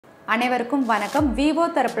அனைவருக்கும் வணக்கம். Vivo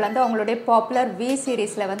தரப்புல இருந்து அவங்களுடைய பாப்புலர் V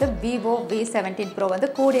சீரிஸ்ல வந்து Vivo V17 Pro வந்து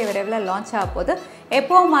கூடிய விரைவில் லான்ச் ஆக போகுது.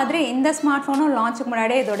 எப்பவும் மாதிரி இந்த ஸ்மார்ட் போனும் லான்ச்சுக்கு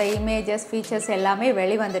முன்னாடியே இதோட இமேஜஸ் ஃபீச்சர்ஸ் எல்லாமே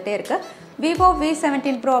வெளிவந்துட்டே இருக்கு. Vivo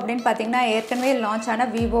V17 Pro அப்படின்னு பார்த்தீங்கன்னா ஏற்கனவே லான்ச் ஆன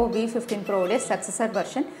Vivo V15 Pro உடைய successor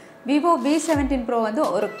version. Vivo V17 Pro வந்து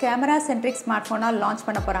ஒரு கேமரா சென்ட்ரிக் ஸ்மார்ட் ஃபோனாக லான்ச்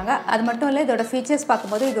பண்ண போகிறாங்க. அது மட்டும் இல்லை, இதோட ஃபீச்சர்ஸ்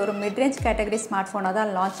பார்க்கும்போது இது ஒரு மிட் ரேஞ்ச் கேட்டகரி ஸ்மார்ட் ஃபோனாக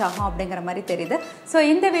தான் லான்ச் ஆகும் அப்படிங்கிற மாதிரி தெரியுது. ஸோ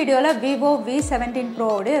இந்த வீடியோவில் Vivo V17 Pro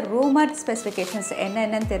உடைய ரூமர் ஸ்பெசிஃபிகேஷன்ஸ்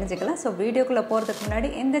என்னென்னு தெரிஞ்சுக்கலாம். ஸோ வீடியோக்குள்ளே போகிறதுக்கு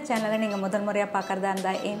முன்னாடி இந்த சேனலை நீங்கள் முதல் முறையாக பார்க்குறதா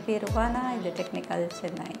இருந்தால் என் பேர் வானா, இது technical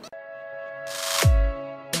Chennai.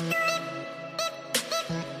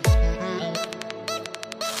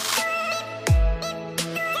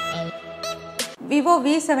 Vivo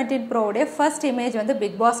V17 Pro உடைய ஃபர்ஸ்ட் இமேஜ் வந்து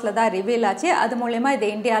பிக் பாஸ்ல தான் ரிவீல் ஆச்சு. அது மூலமா இது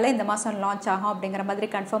இந்தியாவில் இந்த மாதம் லான்ச் ஆகும் அப்படிங்கிற மாதிரி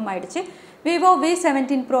கன்ஃபார்ம் ஆயிடுச்சு. Vivo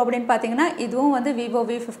V17 Pro அப்படின்னு பார்த்தீங்கன்னா இதுவும் வந்து Vivo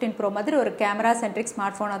V15 Pro மாதிரி ஒரு கேமரா சென்ட்ரிக்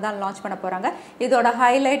ஸ்மார்ட் ஃபோனை தான் லான்ச் பண்ண போகிறாங்க. இதோட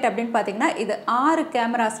ஹைலைட் அப்படின்னு பார்த்தீங்கன்னா இது 6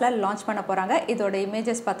 கேமராஸில் லான்ச் பண்ண போகிறாங்க. இதோட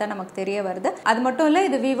இமேஜஸ் பார்த்தா நமக்கு தெரிய வருது. அது மட்டும் இல்லை,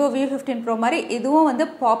 இது Vivo V15 Pro மாதிரி இதுவும் வந்து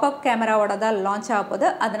PopUp கேமராவோட தான் லான்ச் ஆக போகுது.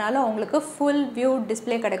 அதனால உங்களுக்கு ஃபுல் வியூ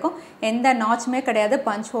டிஸ்பிளே கிடைக்கும். எந்த நாச்சுமே கிடையாது,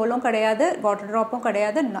 பஞ்ச் ஹோலும் கிடையாது, வாட்டர் ட்ராப்பும்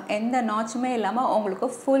கிடையாது, எந்த நாச்சுமே இல்லாமல் உங்களுக்கு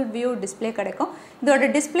ஃபுல் வியூ டிஸ்பிளே கிடைக்கும். இதோட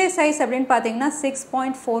டிஸ்பிளே சைஸ் அப்படின்னு பார்த்தீங்கன்னா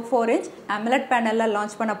 6.44 இன்ச் AMOLED பேனலில்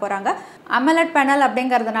லான்ச் பண்ண போகிறாங்க. AMOLED பேனல்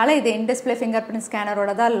அப்படிங்கிறதுனால இது Indisplay Fingerprint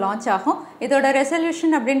ஸ்கேனரோட தான் லான்ச் ஆகும். இதோட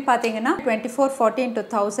ரெசல்யூஷன் அப்படின்னு பார்த்தீங்கன்னா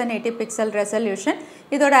 2440x1080 பிக்சல் ரெசல்யூஷன்.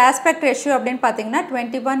 இதோட ஆஸ்பெக்ட் ரேஷியோ அப்படின்னு பார்த்தீங்கன்னா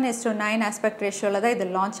 21:9 ஆஸ்பெக்ட் ரேஷியோவில் தான் இது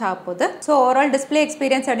லான்ச் ஆக போகுது. ஸோ ஓவரால் டிஸ்பிளே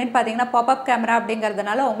எக்ஸ்பீரியன்ஸ் அப்படின்னு பார்த்தீங்கன்னா பாப்அப் கேமரா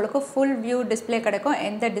அப்படிங்கிறதுனால உங்களுக்கு ஃபுல் வியூ டிஸ்பிளே கிடைக்கும்,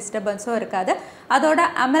 எந்த டிஸ்டர்பன்ஸும் இருக்காது. அதோட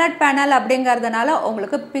AMOLED பேனல் அப்படிங்கிறதுனால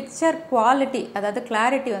உங்களுக்கு பிக்சர் குவாலிட்டி, அதாவது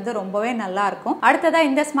கிளாரிட்டி வந்து ரொம்பவே நல்லா இருக்கும். அடுத்ததாக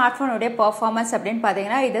இந்த ஸ்மார்ட் ஃபோனுடைய பர்ஃபார்மன்ஸ் அப்படின்னு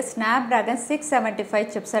பார்த்தீங்கன்னா இது Snapdragon 675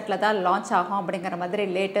 chipsetல தான் லான்ச் ஆகும் அப்படிங்கிற மாதிரி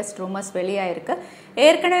லேட்டஸ்ட் ரூமர்ஸ் வெளியாயிருக்கு.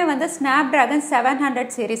 ஏற்கனவே வந்து Snapdragon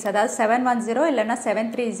 700 சீரிஸ், அதாவது 710 இல்லைன்னா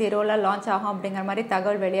 730 லான்ச் ஆகும் அப்படிங்கிற மாதிரி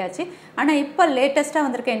தகவல் வெளியாச்சு. ஆனால் இப்போ லேட்டஸ்ட்டாக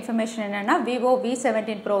வந்திருக்க இன்ஃபர்மேஷன் என்னன்னா Vivo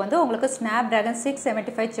V17 Pro வந்து உங்களுக்கு Snapdragon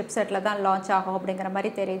 675 chipsetல தான் லான்ச் ஆகும் அப்படிங்கிற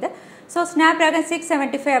மாதிரி தெரியுது. ஸோ Snapdragon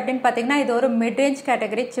 675 அப்படின்னு பார்த்தீங்கன்னா இது ஒரு மிட் ரேஞ்ச்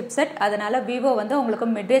கேட்டகரி சிப்செட். அதனால Vivo வந்து உங்களுக்கு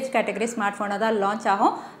மிட் ரேஞ்ச் கேட்டகரி ஸ்மார்ட் ஃபோனை தான் லான்ச்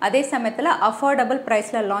ஆகும். அதே சமயத்தில் அஃபோர்டபுள்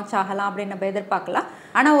ப்ரைஸில் லான்ச் ஆகலாம் அப்படின்னு நம்ம எதிர்பார்க்கலாம்.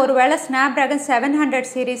 ஆனால் ஒருவேளை Snapdragon 700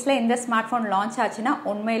 சீரீஸில் இந்த ஸ்மார்ட் ஃபோன் லான்ச் ஆச்சுன்னா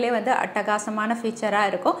உண்மையிலே வந்து அட்டகாசமான ஃபீச்சராக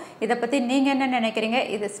இருக்கும். இதை பற்றி நீங்கள் என்ன நினைக்கிறீங்க?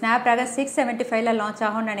 இது Snapdragon 675 லான்ச்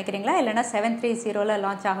ஆகும்னு நினைக்கிறீங்களா, இல்லைனா 730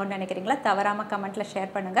 லான்ச் ஆகும்னு நினைக்கிறீங்களா? தவறாமல் கமெண்ட்டில்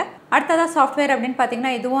ஷேர் பண்ணுங்கள். அடுத்ததாக சாஃப்ட்வேர் அப்படின்னு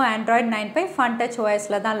பார்த்தீங்கன்னா இதுவும் Android 9 Fun Touch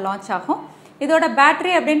OSல தான் லான்ச் ஆகும். இதோட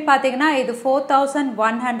பேட்டரி அப்படின்னு பார்த்தீங்கன்னா இது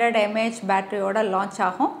 4100 mAh பேட்டரியோட லான்ச்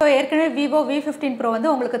ஆகும். ஸோ ஏற்கனவே Vivo V15 Pro வந்து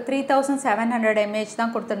உங்களுக்கு 3700 mAh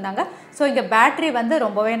தான் கொடுத்துருந்தாங்க. ஸோ இங்கே பேட்டரி வந்து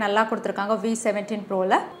ரொம்பவே நல்லா கொடுத்துருக்காங்க V17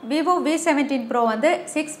 Proவில். Vivo V17 Pro வந்து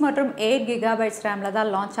 6 மற்றும் 8 GB ரேமில்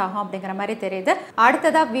தான் லான்ச் ஆகும் அப்படிங்கிற மாதிரி தெரியுது.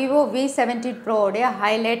 அடுத்ததாக Vivo V17 Pro உடைய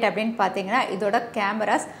ஹைலைட் அப்படின்னு பார்த்தீங்கன்னா இதோட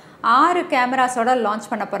கேமராஸ் 6 கேமராஸோட லான்ச்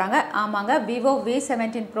பண்ண போகிறாங்க. ஆமாங்க, Vivo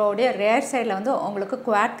V17 Pro உடைய ரியர் சைடில் வந்து உங்களுக்கு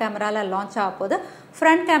குவாட் கேமராவில் லான்ச் ஆக போகுது.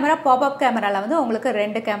 ஃப்ரண்ட் கேமரா பாப்அப் கேமராவில் வந்து உங்களுக்கு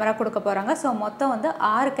 2 கேமரா கொடுக்க போகிறாங்க. ஸோ மொத்தம் வந்து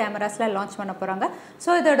 6 கேமராஸில் லான்ச் பண்ண போகிறாங்க. ஸோ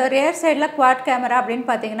இதோட ரியர் சைடில் குவாட் கேமரா அப்படின்னு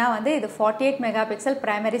பார்த்தீங்கன்னா வந்து இது 48 மெகா பிக்சல்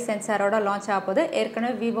பிரைமரி சென்சாரோட லான்ச் ஆக போகுது.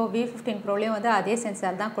 ஏற்கனவே Vivo V15 Proலையும் வந்து அதே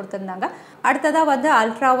சென்சார் தான் கொடுத்துருந்தாங்க. அடுத்ததாக வந்து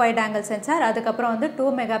அல்ட்ரா வைட் ஆங்கிள் சென்சார், அதுக்கப்புறம் வந்து 2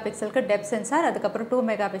 மெகா பிக்சலுக்கு டெப்த் சென்சார், அதுக்கப்புறம் 2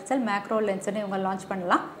 மெகா பிக்சல் மேக்ரோ லென்ஸ்னு இவங்க லான்ச்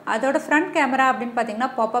பண்ணலாம். அதோட ஃப்ரண்ட் கேமரா அப்படின்னு பார்த்தீங்கன்னா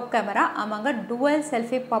பாப்அப் கேமரா. ஆமாங்க, dual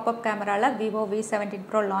selfie பாப்அப் கேமராவில் Vivo V17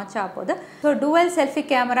 Pro லான்ச் ஆக போகுது. ஸோ dual selfie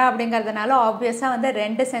கேமரா அப்படிங்கிறதுனால ஆப்வியஸாக வந்து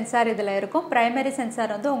 2 சென்சார் இதில் இருக்கும். பிரைமரி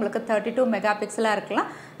சென்சார் வந்து உங்களுக்கு 32 மெகா பிக்சலாக இருக்கலாம்,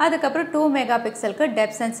 அதுக்கப்புறம் 2 மெகா பிக்சலுக்கு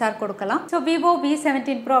டெப்த் சென்சார் கொடுக்கலாம். ஸோ Vivo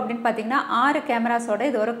V17 Pro அப்படின்னு பார்த்தீங்கன்னா 6 கேமராஸோட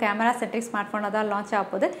இது ஒரு கேமரா சென்ட்ரிக் ஸ்மார்ட் ஃபோனாக தான் லான்ச் ஆக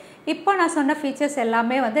போகுது. இப்போ நான் சொன்ன ஃபீச்சர்ஸ்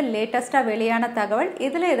எல்லாமே வந்து லேட்டஸ்ட்டாக வெளியான தகவல்.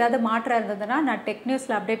 இதில் ஏதாவது மாற்றம் இருந்ததுன்னா நான் டெக்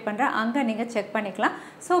நியூஸில் அப்டேட் பண்ணுறேன், அங்கே நீங்கள் செக் பண்ணிக்கலாம்.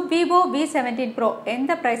 ஸோ Vivo V17 Pro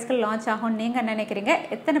எந்த ப்ரைஸ்க்கு லான்ச் ஆகும் நீங்கள் நினைக்கிறீங்க?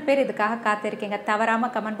 எத்தனை பேர் இதுக்காக காத்திருக்கீங்க?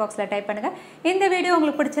 தவறாமல் கமெண்ட் பாக்ஸில் டைப் பண்ணுங்கள். இந்த வீடியோ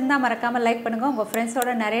உங்களுக்கு பிடிச்சிருந்தா மறக்காமல் லைக் பண்ணுங்கள், உங்கள்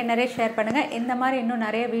ஃப்ரெண்ட்ஸோட நிறைய ஷேர் பண்ணுங்கள். இந்த மாதிரி இன்னும்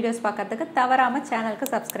நிறைய வீடியோஸ் பார்க்கறதுக்கு தவறாமல்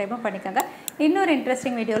சேனலுக்கு சப்ஸ்கிரைபும் பண்ணிக்கோங்க. இன்னொரு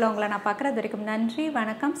இன்ட்ரெஸ்டிங் வீடியோவில் உங்களை நான் பார்க்குறது வரைக்கும் நன்றி,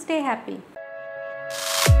 வணக்கம், ஸ்டே ஹாப்பி.